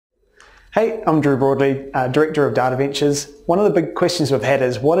Hey, I'm Drew Broadley, Director of Data Ventures. One of the big questions we've had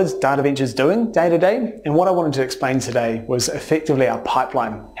is, what is Data Ventures doing day to day? And what I wanted to explain today was effectively our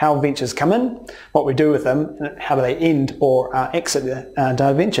pipeline, how ventures come in, what we do with them, and how do they end or exit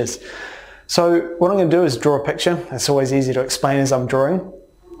Data Ventures. So what I'm going to do is draw a picture. It's always easy to explain as I'm drawing.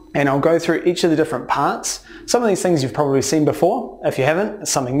 And I'll go through each of the different parts. Some of these things you've probably seen before. If you haven't,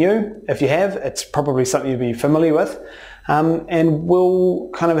 it's something new. If you have, it's probably something you'll be familiar with. And we'll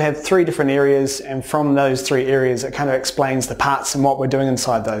kind of have three different areas, and from those three areas it kind of explains the parts and what we're doing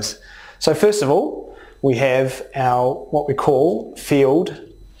inside those. So first of all, we have our what we call field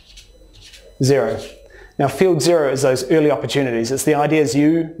 0. Now field 0 is those early opportunities. It's the ideas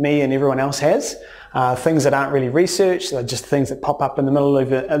you, me and everyone else has. Things that aren't really researched, they're just things that pop up in the middle of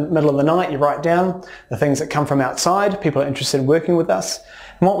the night, you write down. The things that come from outside, people are interested in working with us.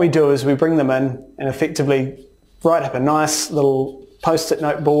 And what we do is we bring them in and effectively write up a nice little post-it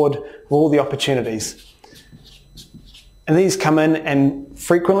note board of all the opportunities. And these come in, and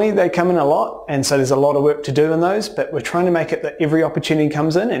frequently they come in a lot, and so there's a lot of work to do in those, but we're trying to make it that every opportunity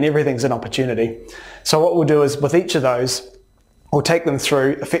comes in and everything's an opportunity. So what we'll do is with each of those, we'll take them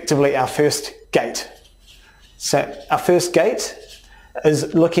through effectively our first gate. So our first gate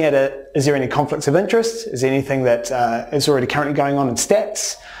is looking at it, is there any conflicts of interest? Is there anything that is already currently going on in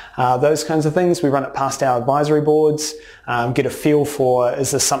stats? Those kinds of things. We run it past our advisory boards, get a feel for,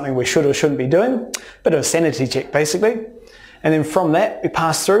 is this something we should or shouldn't be doing? Bit of a sanity check basically. And then from that we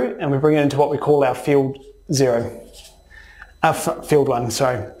pass through and we bring it into what we call our field 1,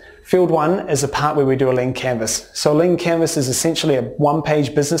 sorry. Field 1 is the part where we do a lean canvas. So a lean canvas is essentially a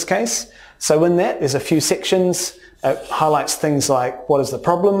one-page business case. So in that there's a few sections. It highlights things like, what is the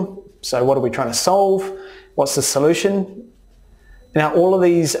problem? So what are we trying to solve? What's the solution? Now all of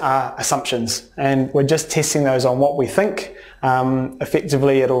these are assumptions, and we're just testing those on what we think.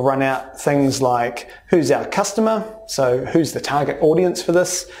 Effectively it'll run out things like, who's our customer? So who's the target audience for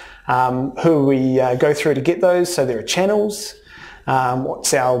this? Who we go through to get those? So there are channels.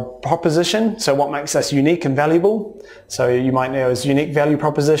 What's our proposition? So what makes us unique and valuable? So you might know as unique value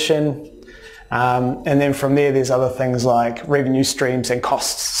proposition. And then from there's other things like revenue streams and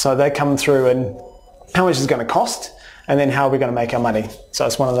costs. So they come through and how much is going to cost, and then how are we going to make our money. So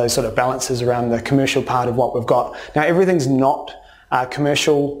it's one of those sort of balances around the commercial part of what we've got. Now everything's not a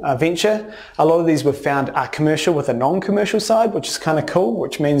commercial venture. A lot of these we've found are commercial with a non-commercial side, which is kind of cool,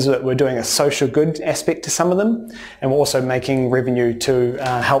 which means that we're doing a social good aspect to some of them, and we're also making revenue to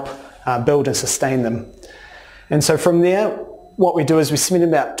help build and sustain them. And so from there, what we do is we spend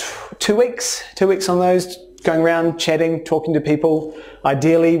about 2 weeks on those, going around, chatting, talking to people.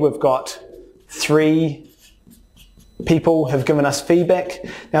 Ideally, we've got 3 people have given us feedback.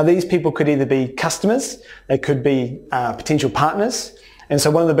 Now these people could either be customers, they could be potential partners. And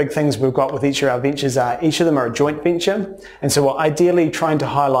so one of the big things we've got with each of our ventures are each of them are a joint venture. And so we're ideally trying to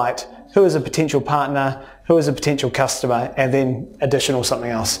highlight who is a potential partner, who is a potential customer, and then additional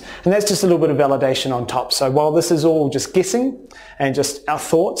something else. And that's just a little bit of validation on top. So while this is all just guessing and just our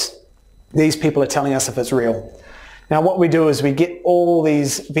thoughts, these people are telling us if it's real. Now what we do is we get all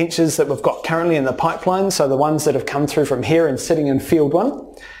these ventures that we've got currently in the pipeline, so the ones that have come through from here and sitting in field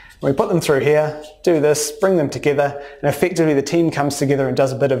 1, we put them through here, do this, bring them together, and effectively the team comes together and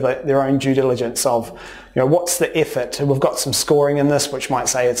does a bit of their own due diligence of, what's the effort? And we've got some scoring in this which might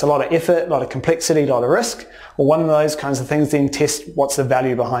say it's a lot of effort, a lot of complexity, a lot of risk. Well, one of those kinds of things then test what's the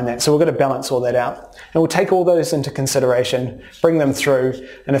value behind that. So we're going to balance all that out. And we'll take all those into consideration, bring them through,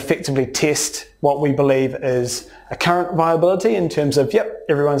 and effectively test what we believe is a current viability in terms of, yep,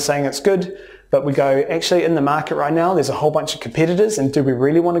 everyone's saying it's good, but we go, actually in the market right now, there's a whole bunch of competitors, and do we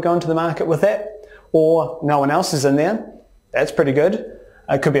really want to go into the market with that? Or no one else is in there? That's pretty good.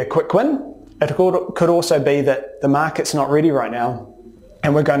 It could be a quick win. It could also be that the market's not ready right now,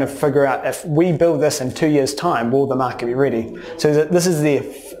 and we're going to figure out if we build this in 2 years' time, will the market be ready? So this is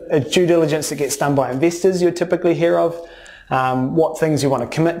the due diligence that gets done by investors you typically hear of. What things you want to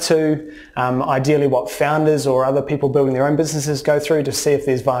commit to, ideally what founders or other people building their own businesses go through to see if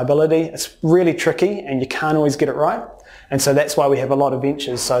there's viability. It's really tricky and you can't always get it right. And so that's why we have a lot of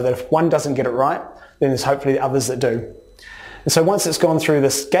ventures, so that if one doesn't get it right, then there's hopefully others that do. And so once it's gone through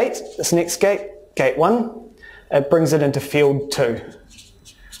this next gate, gate 1, it brings it into field 2.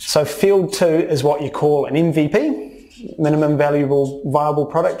 So field 2 is what you call an MVP, minimum viable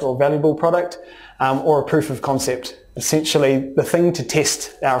product or valuable product, or a proof of concept. Essentially the thing to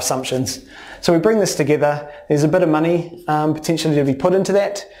test our assumptions. So we bring this together. There's a bit of money potentially to be put into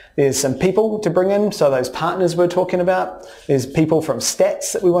that. There's some people to bring in, so those partners we're talking about. There's people from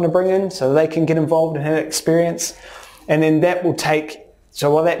stats that we want to bring in so they can get involved and have experience. And then that will take So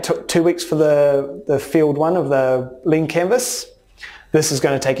while that took 2 weeks for the field one of the lean canvas, this is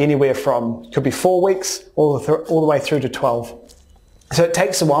going to take anywhere from, could be 4 weeks, all the way through to 12. So it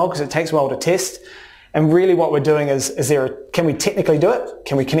takes a while because it takes a while to test. And really what we're doing is can we technically do it?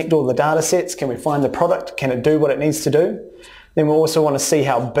 Can we connect all the data sets? Can we find the product? Can it do what it needs to do? Then we also want to see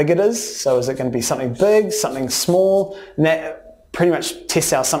how big it is. So is it going to be something big, something small? And that pretty much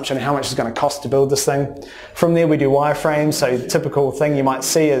tests our assumption of how much it's going to cost to build this thing. From there we do wireframes. So the typical thing you might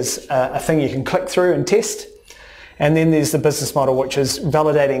see is a thing you can click through and test. And then there's the business model, which is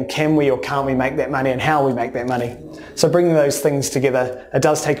validating can we or can't we make that money and how we make that money. So bringing those things together, it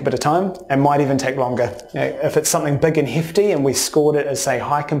does take a bit of time and might even take longer. You know, if it's something big and hefty and we scored it as, say,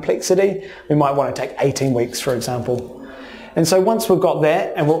 high complexity, we might want to take 18 weeks, for example. And so once we've got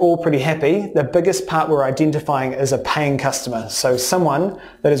that and we're all pretty happy, the biggest part we're identifying is a paying customer. So someone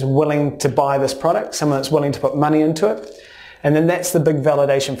that is willing to buy this product, someone that's willing to put money into it. And then that's the big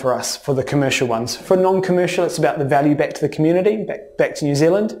validation for us, for the commercial ones. For non-commercial, it's about the value back to the community, back to New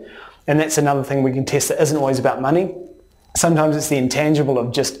Zealand. And that's another thing we can test that isn't always about money. Sometimes it's the intangible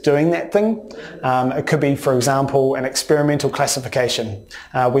of just doing that thing. It could be, for example, an experimental classification.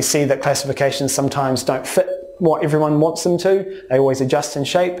 We see that classifications sometimes don't fit what everyone wants them to. They always adjust in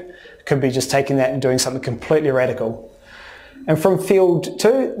shape. It could be just taking that and doing something completely radical. And from field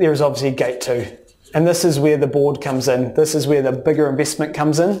 2, there is obviously gate 2. And this is where the board comes in. This is where the bigger investment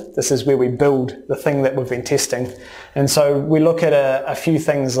comes in. This is where we build the thing that we've been testing. And so we look at a few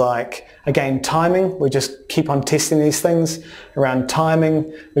things like, again, timing. We just keep on testing these things. Around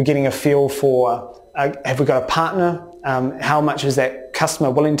timing, we're getting a feel for, have we got a partner? How much is that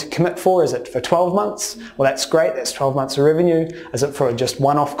customer willing to commit for? Is it for 12 months? Well, that's great. That's 12 months of revenue. Is it for just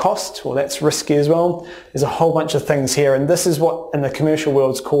one-off cost? Well, that's risky as well. There's a whole bunch of things here. And this is what in the commercial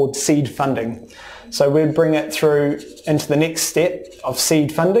world is called seed funding. So we'd bring it through into the next step of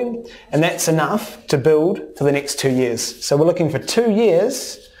seed funding, and that's enough to build for the next 2 years. So we're looking for 2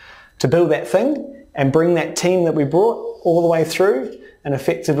 years to build that thing and bring that team that we brought all the way through and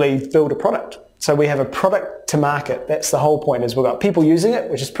effectively build a product. So we have a product to market. That's the whole point, is we've got people using it,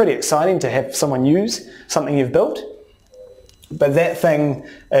 which is pretty exciting to have someone use something you've built. But that thing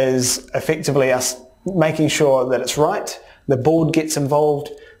is effectively us making sure that it's right. The board gets involved.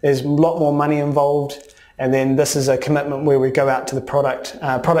 There's a lot more money involved, and then this is a commitment where we go out to the product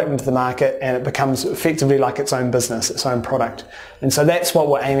into the market, and it becomes effectively like its own business, its own product. And so that's what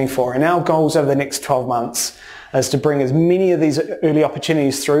we're aiming for. And our goals over the next 12 months is to bring as many of these early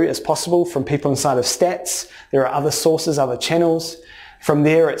opportunities through as possible from people inside of stats. There are other sources, other channels. From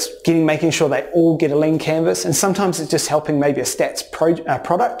there, it's making sure they all get a lean canvas, and sometimes it's just helping maybe a stats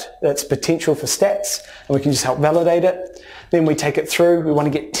product that's potential for stats, and we can just help validate it. Then we take it through. We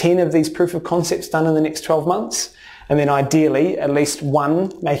want to get 10 of these proof of concepts done in the next 12 months, and then ideally at least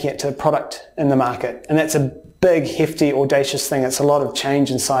one making it to a product in the market. And that's a big, hefty, audacious thing. It's a lot of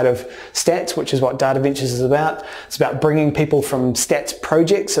change inside of stats, which is what Data Ventures is about. It's about bringing people from stats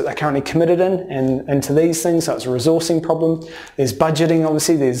projects that they're currently committed in and into these things. So it's a resourcing problem. There's budgeting,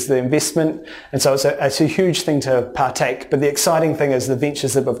 obviously. There's the investment. And so it's a huge thing to partake. But the exciting thing is the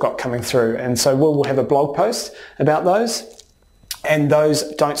ventures that we've got coming through. And so we'll have a blog post about those. And those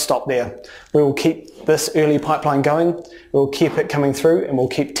don't stop there. We will keep this early pipeline going. We'll keep it coming through, and we'll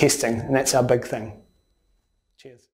keep testing. And that's our big thing. Cheers.